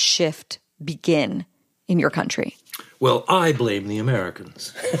did that shift begin in your country? Well, I blame the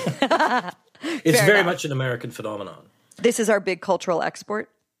Americans. It's very much an American phenomenon. This is our big cultural export?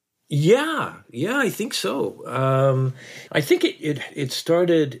 Yeah, I think so. I think it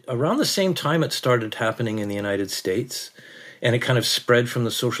started around the same time it started happening in the United States, and it kind of spread from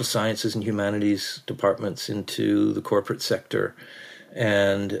the social sciences and humanities departments into the corporate sector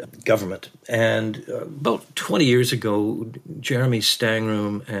and government. And about 20 years ago, Jeremy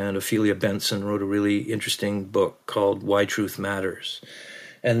Stangroom and Ophelia Benson wrote a really interesting book called Why Truth Matters.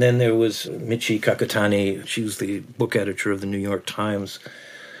 And then there was Michi Kakatani. She was the book editor of the New York Times,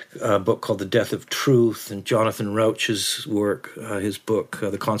 a book called The Death of Truth, and Jonathan Rauch's work, his book,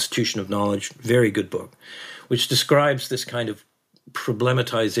 The Constitution of Knowledge, very good book, which describes this kind of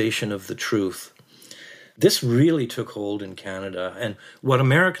problematization of the truth. This really took hold in Canada, and what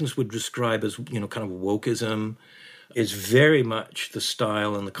Americans would describe as, kind of wokeism is very much the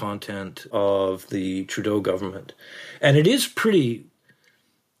style and the content of the Trudeau government. And it is pretty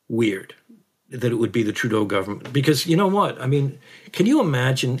weird that it would be the Trudeau government, because you know what? I mean, can you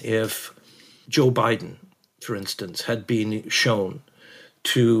imagine if Joe Biden, for instance, had been shown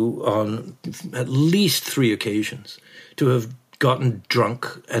to, on at least 3 occasions, to have gotten drunk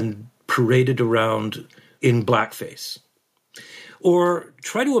and paraded around in blackface? Or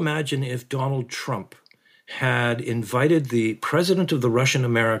try to imagine if Donald Trump had invited the president of the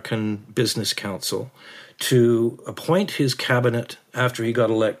Russian-American Business Council to appoint his cabinet after he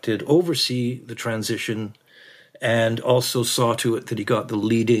got elected, oversee the transition, and also saw to it that he got the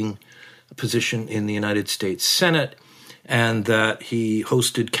leading position in the United States Senate, and that he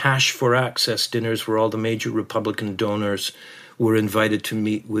hosted cash for access dinners where all the major Republican donors were invited to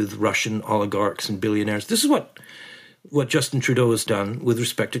meet with Russian oligarchs and billionaires. This is what Justin Trudeau has done with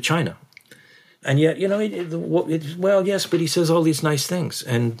respect to China. And yet, well, yes, but he says all these nice things,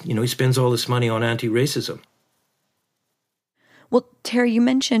 and, he spends all this money on anti-racism. Well, Terry, you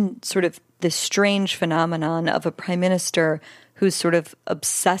mentioned sort of this strange phenomenon of a prime minister who's sort of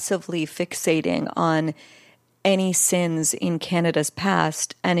obsessively fixating on any sins in Canada's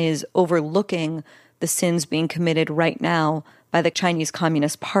past and is overlooking the sins being committed right now by the Chinese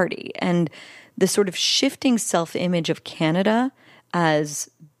Communist Party. And the sort of shifting self-image of Canada as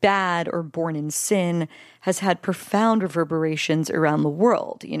bad or born in sin has had profound reverberations around the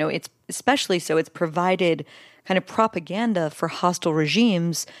world. It's especially so it's provided kind of propaganda for hostile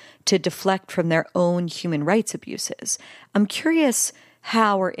regimes to deflect from their own human rights abuses. I'm curious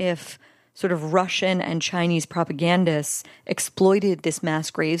how or if sort of Russian and Chinese propagandists exploited this mass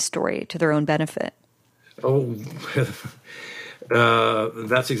grave story to their own benefit. Oh,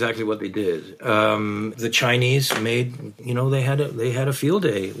 that's exactly what they did. The Chinese made, they had a field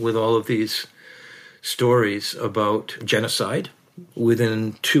day with all of these stories about genocide.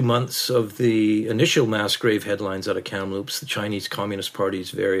 Within 2 months of the initial mass grave headlines out of Kamloops, the Chinese Communist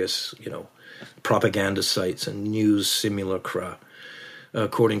Party's various, propaganda sites and news simulacra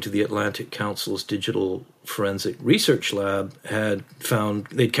according to the Atlantic Council's Digital Forensic Research Lab, had found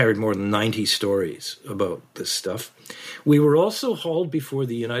they'd carried more than 90 stories about this stuff. We were also hauled before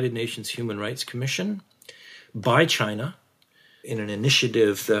the United Nations Human Rights Commission by China in an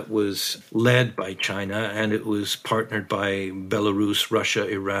initiative that was led by China, and it was partnered by Belarus, Russia,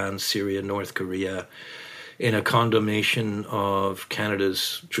 Iran, Syria, North Korea, in a condemnation of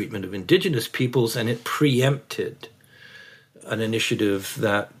Canada's treatment of Indigenous peoples, and it preempted an initiative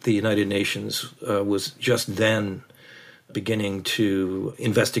that the United Nations was just then beginning to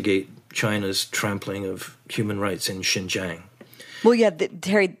investigate China's trampling of human rights in Xinjiang. Well, yeah,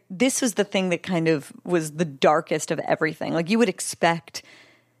 Terry, this was the thing that kind of was the darkest of everything. Like, you would expect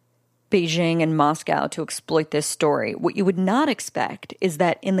Beijing and Moscow to exploit this story. What you would not expect is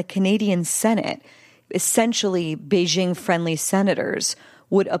that in the Canadian Senate, essentially Beijing-friendly senators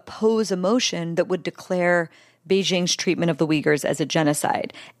would oppose a motion that would declare Beijing's treatment of the Uyghurs as a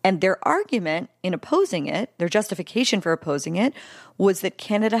genocide. And their argument in opposing it, their justification for opposing it, was that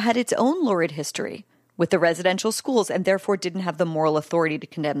Canada had its own lurid history with the residential schools and therefore didn't have the moral authority to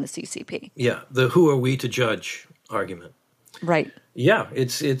condemn the CCP. Yeah, the who are we to judge argument. Right. Yeah,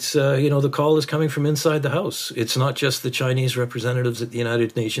 it's the call is coming from inside the House. It's not just the Chinese representatives at the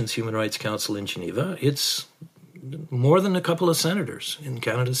United Nations Human Rights Council in Geneva. It's more than a couple of senators in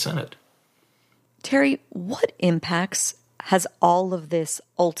Canada's Senate. Terry, what impacts has all of this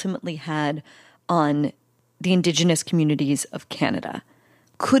ultimately had on the Indigenous communities of Canada?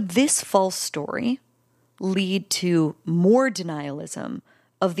 Could this false story lead to more denialism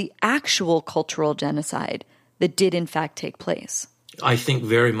of the actual cultural genocide that did in fact take place? I think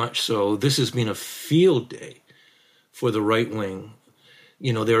very much so. This has been a field day for the right wing.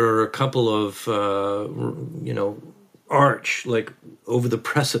 There are a couple of, arch, like over the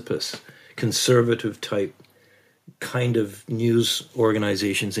precipice, conservative type kind of news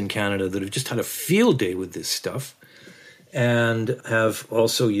organizations in Canada that have just had a field day with this stuff and have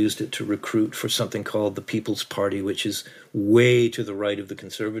also used it to recruit for something called the People's Party, which is way to the right of the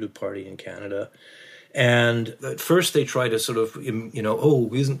Conservative Party in Canada. And at first they try to sort of,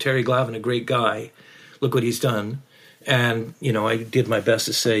 isn't Terry Glavin a great guy? Look what he's done. And, I did my best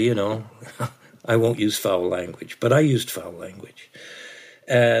to say, I won't use foul language, but I used foul language.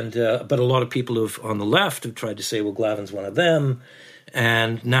 And but a lot of people on the left have tried to say, well, Glavin's one of them.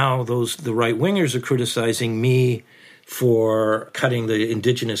 And now the right-wingers are criticizing me for cutting the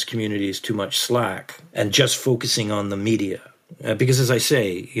Indigenous communities too much slack and just focusing on the media. Because as I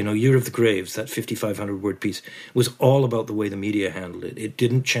say, Year of the Graves, that 5,500-word piece, was all about the way the media handled it. It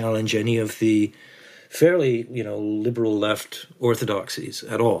didn't challenge any of the fairly, liberal left orthodoxies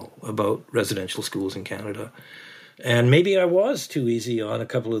at all about residential schools in Canada. And maybe I was too easy on a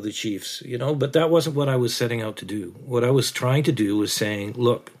couple of the chiefs, but that wasn't what I was setting out to do. What I was trying to do was saying,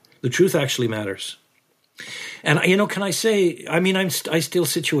 look, the truth actually matters. And, can I say, I still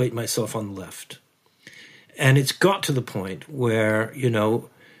situate myself on the left. And it's got to the point where,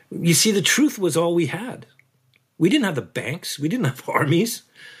 you see, the truth was all we had. We didn't have the banks. We didn't have armies.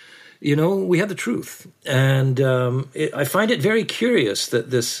 We had the truth. And I find it very curious that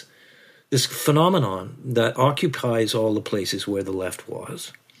this phenomenon that occupies all the places where the left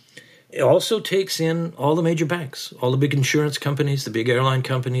was, it also takes in all the major banks, all the big insurance companies, the big airline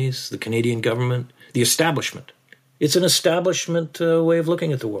companies, the Canadian government, the establishment. It's an establishment way of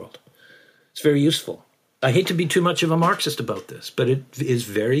looking at the world. It's very useful. I hate to be too much of a Marxist about this, but it is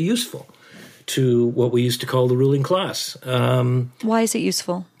very useful to what we used to call the ruling class. Why is it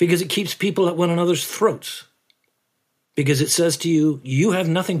useful? Because it keeps people at one another's throats. Because it says to you, you have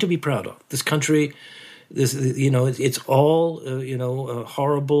nothing to be proud of. This country, it's all, a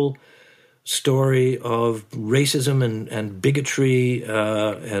horrible story of racism and bigotry,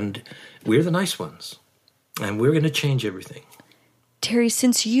 and we're the nice ones. And we're going to change everything. Terry,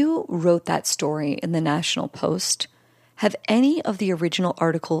 since you wrote that story in the National Post, have any of the original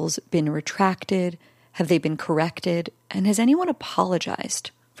articles been retracted? Have they been corrected? And has anyone apologized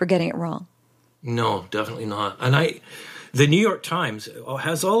for getting it wrong? No, definitely not. And the New York Times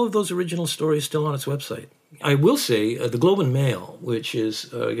has all of those original stories still on its website. I will say the Globe and Mail, which is,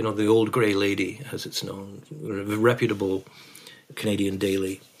 the old grey lady, as it's known, a reputable Canadian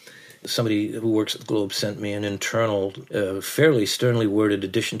daily. Somebody who works at the Globe sent me an internal, fairly sternly worded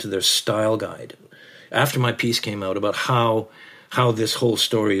addition to their style guide after my piece came out about how this whole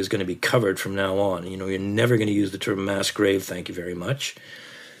story is going to be covered from now on. You're never going to use the term mass grave, thank you very much.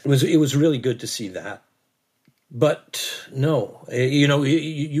 It was really good to see that. But no,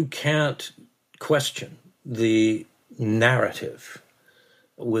 you can't question the narrative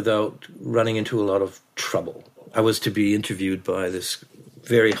without running into a lot of trouble. I was to be interviewed by this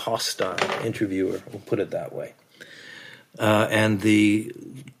very hostile interviewer, we'll put it that way. And the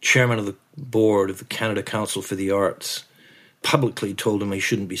chairman of the board of the Canada Council for the Arts publicly told him he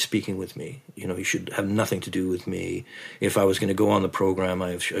shouldn't be speaking with me. You know, he should have nothing to do with me. If I was going to go on the program,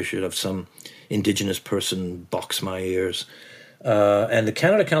 I should have some Indigenous person box my ears. And the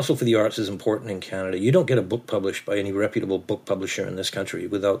Canada Council for the Arts is important in Canada. You don't get a book published by any reputable book publisher in this country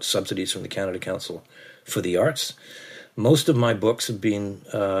without subsidies from the Canada Council for the Arts. Most of my books have been,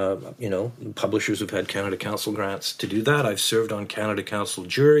 publishers have had Canada Council grants to do that. I've served on Canada Council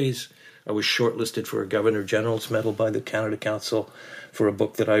juries. I was shortlisted for a Governor General's Medal by the Canada Council for a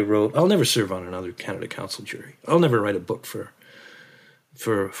book that I wrote. I'll never serve on another Canada Council jury. I'll never write a book for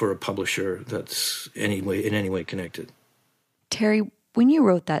a publisher that's in any way connected. Terry, when you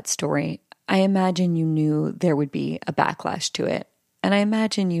wrote that story, I imagine you knew there would be a backlash to it. And I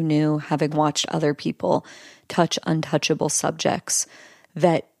imagine you knew, having watched other people touch untouchable subjects,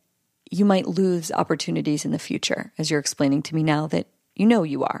 that you might lose opportunities in the future, as you're explaining to me now that you know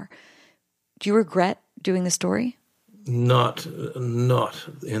you are. Do you regret doing the story? Not in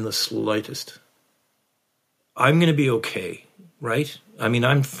the slightest. I'm going to be okay, right? I mean,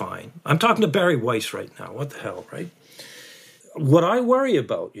 I'm fine. I'm talking to Barry Weiss right now. What the hell, right? What I worry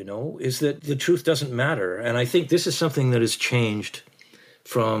about, is that the truth doesn't matter. And I think this is something that has changed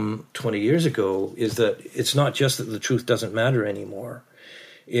from 20 years ago, is that it's not just that the truth doesn't matter anymore.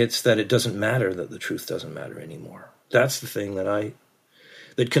 It's that it doesn't matter that the truth doesn't matter anymore. That's the thing that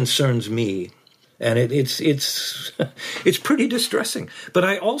concerns me. And it's pretty distressing. But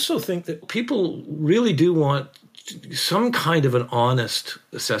I also think that people really do want some kind of an honest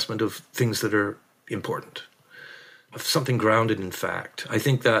assessment of things that are important, of something grounded in fact. I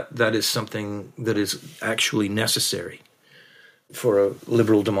think that is something that is actually necessary for a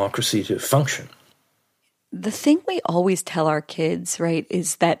liberal democracy to function. The thing we always tell our kids, right,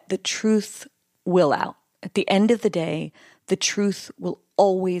 is that the truth will out. At the end of the day, the truth will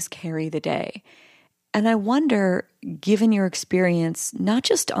always carry the day. And I wonder, given your experience, not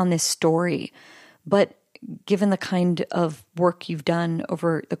just on this story, but given the kind of work you've done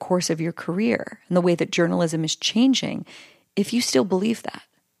over the course of your career and the way that journalism is changing, if you still believe that.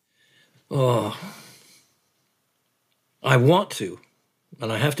 Oh, I want to,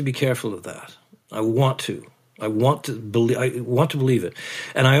 and I have to be careful of that. I want to believe it.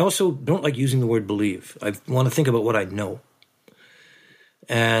 And I also don't like using the word believe. I want to think about what I know.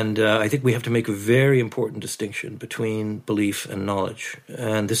 And I think we have to make a very important distinction between belief and knowledge.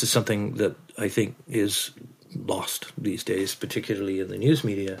 And this is something that I think is lost these days, particularly in the news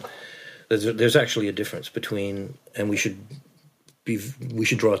media. There's actually a difference between, and we should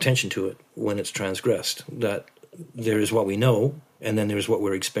draw attention to it when it's transgressed, that there is what we know, and then there's what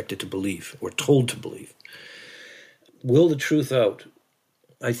we're expected to believe, or told to believe. Will the truth out?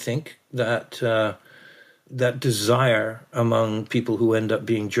 I think that that desire among people who end up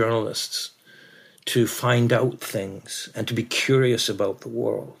being journalists to find out things and to be curious about the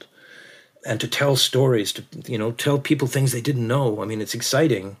world and to tell stories, to tell people things they didn't know. I mean, it's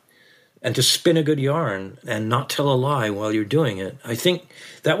exciting. And to spin a good yarn and not tell a lie while you're doing it. I think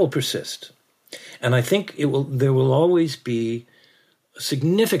that will persist. And I think there will always be a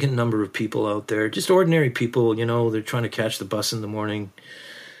significant number of people out there, just ordinary people, they're trying to catch the bus in the morning,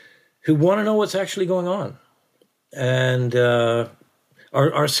 who want to know what's actually going on and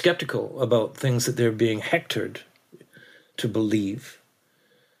are skeptical about things that they're being hectored to believe.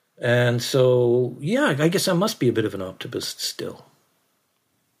 And so, yeah, I guess I must be a bit of an optimist still.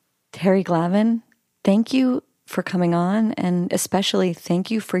 Terry Glavin, thank you for coming on, and especially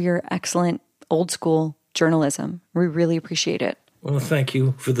thank you for your excellent old school journalism. We really appreciate it. Well, thank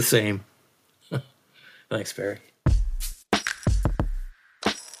you for the same. Thanks, Barry.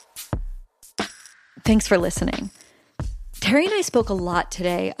 Thanks for listening. Terry and I spoke a lot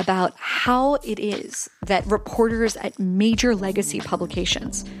today about how it is that reporters at major legacy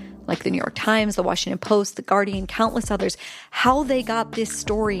publications like the New York Times, the Washington Post, the Guardian, countless others, how they got this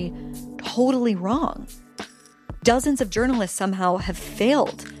story totally wrong. Dozens of journalists somehow have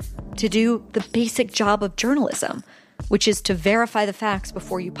failed to do the basic job of journalism, which is to verify the facts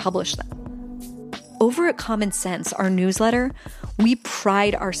before you publish them. Over at Common Sense, our newsletter, we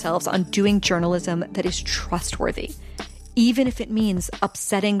pride ourselves on doing journalism that is trustworthy, even if it means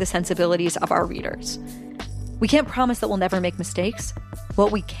upsetting the sensibilities of our readers. We can't promise that we'll never make mistakes.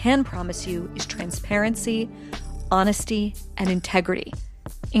 What we can promise you is transparency, honesty, and integrity,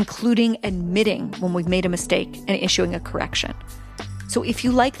 including admitting when we've made a mistake and issuing a correction. So if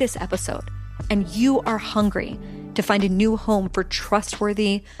you like this episode and you are hungry to find a new home for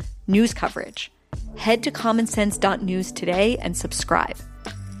trustworthy news coverage. Head to commonsense.news today and subscribe.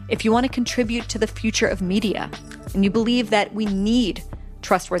 If you want to contribute to the future of media and you believe that we need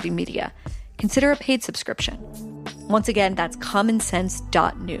trustworthy media, consider a paid subscription. Once again, that's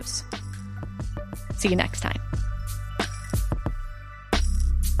commonsense.news. See you next time.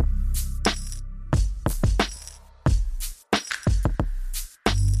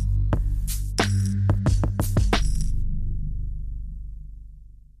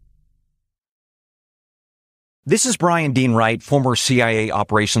 This is Brian Dean Wright, former CIA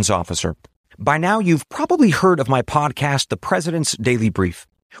operations officer. By now, you've probably heard of my podcast, The President's Daily Brief.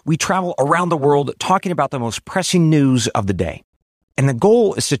 We travel around the world talking about the most pressing news of the day. And the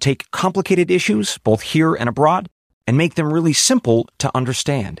goal is to take complicated issues, both here and abroad, and make them really simple to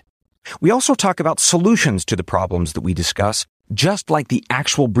understand. We also talk about solutions to the problems that we discuss, just like the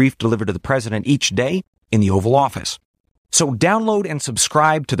actual brief delivered to the president each day in the Oval Office. So download and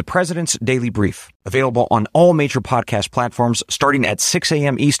subscribe to the President's Daily Brief, available on all major podcast platforms starting at 6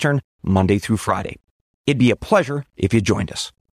 a.m. Eastern, Monday through Friday. It'd be a pleasure if you joined us.